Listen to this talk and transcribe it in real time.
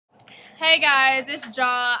Hey guys, it's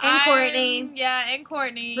Jaw. And Courtney. Yeah, and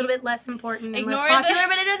Courtney. A little bit less important and Ignore less popular,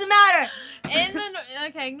 but it doesn't matter.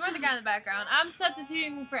 Okay, ignore the guy in the background. I'm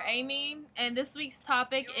substituting for Amy, and this week's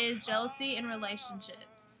topic is jealousy in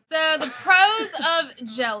relationships. So, the pros of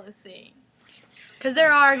jealousy. Because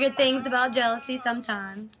there are good things about jealousy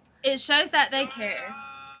sometimes. It shows that they care.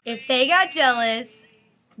 If they got jealous,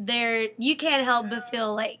 you can't help but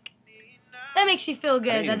feel like that makes you feel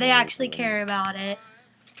good that they actually care about it.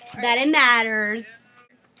 That it matters.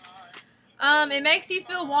 It makes you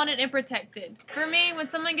feel wanted and protected. For me, when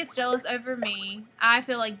someone gets jealous over me, I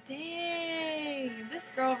feel like, dang, this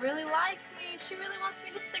girl really likes me. She really wants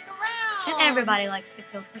me to stick around. And everybody likes to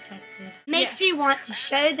feel protected. Makes you want to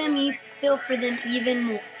show them you feel for them even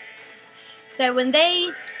more. So when they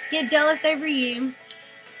get jealous over you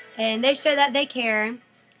and they show that they care,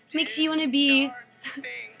 makes you want to be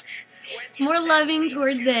more loving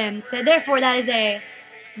towards them. So therefore, that is a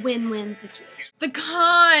win-win situation. The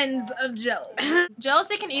cons of jealousy.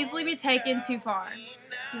 Jealousy can easily be taken too far.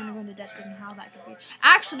 Do you want to go into depth in how that could be?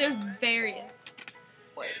 Actually, there's various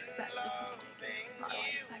ways that this can be taken.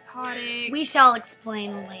 Like psychotic. We shall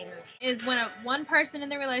explain later. Is when one person in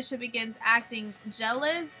the relationship begins acting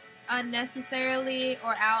jealous unnecessarily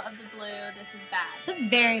or out of the blue. This is bad. This is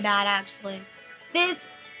very bad, actually.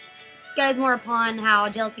 This goes more upon how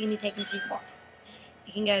jealousy can be taken too far.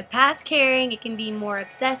 It can go past caring, it can be more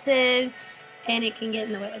obsessive, and it can get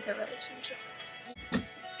in the way of the relationship.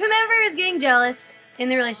 Whomever is getting jealous in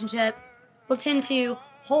the relationship will tend to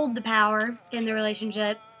hold the power in the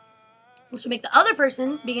relationship, which will make the other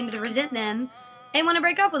person begin to resent them and want to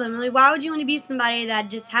break up with them. Like, why would you want to be somebody that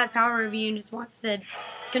just has power over you and just wants to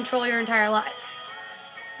control your entire life?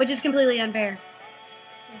 Which is completely unfair.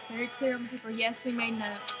 It's very clear on paper. Yes, we made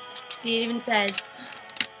notes. See, it even says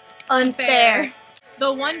unfair.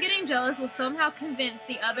 The one getting jealous will somehow convince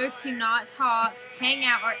the other to not talk, hang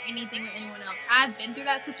out, or anything with anyone else. I've been through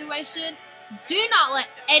that situation. Do not let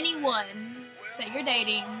anyone that you're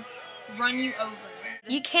dating run you over.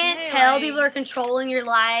 You can't tell people are controlling your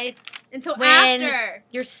life until when after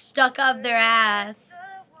you're stuck up their ass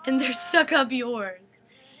and they're stuck up yours.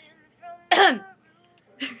 I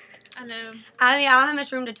know. I mean, I don't have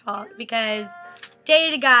much room to talk because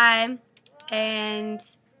dated a guy and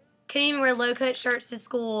couldn't even wear low-cut shirts to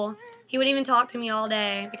school. He wouldn't even talk to me all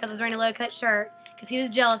day because I was wearing a low-cut shirt because he was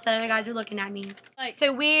jealous that other guys were looking at me.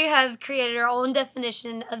 So we have created our own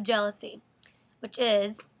definition of jealousy, which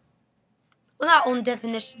is, well, not own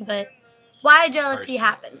definition, but why jealousy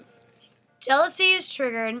happens. Jealousy is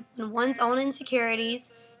triggered when one's own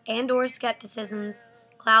insecurities and or skepticisms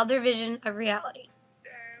cloud their vision of reality.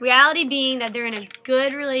 Reality being that they're in a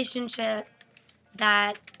good relationship,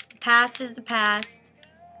 that the past is the past,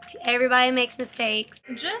 everybody makes mistakes.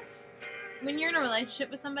 Just when you're in a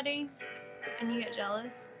relationship with somebody and you get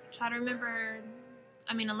jealous, try to remember,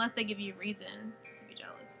 I mean, unless they give you a reason to be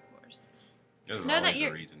jealous, of course. There's know always that you're,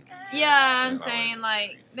 a reason. yeah, I'm saying,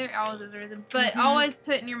 like, there always is a reason. But always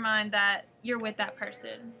put in your mind that you're with that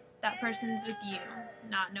person. That person's with you,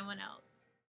 not no one else.